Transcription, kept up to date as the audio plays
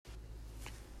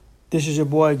This is your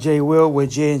boy Jay Will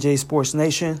with J&J Sports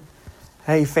Nation.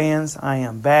 Hey fans, I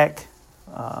am back.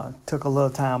 Took a little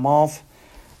time off,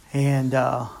 and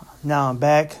now I'm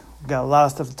back. Got a lot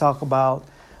of stuff to talk about.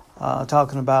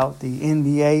 Talking about the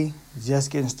NBA,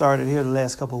 just getting started here the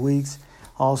last couple of weeks.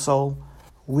 Also,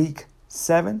 week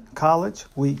 7 college,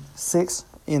 week 6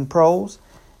 in pros.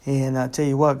 And I tell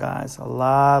you what, guys, a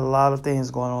lot of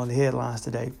things going on in the headlines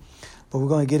today. But we're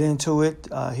going to get into it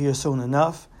here soon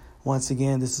enough. Once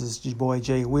again, this is your boy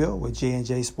Jay Will with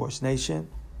J&J Sports Nation.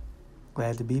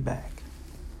 Glad to be back.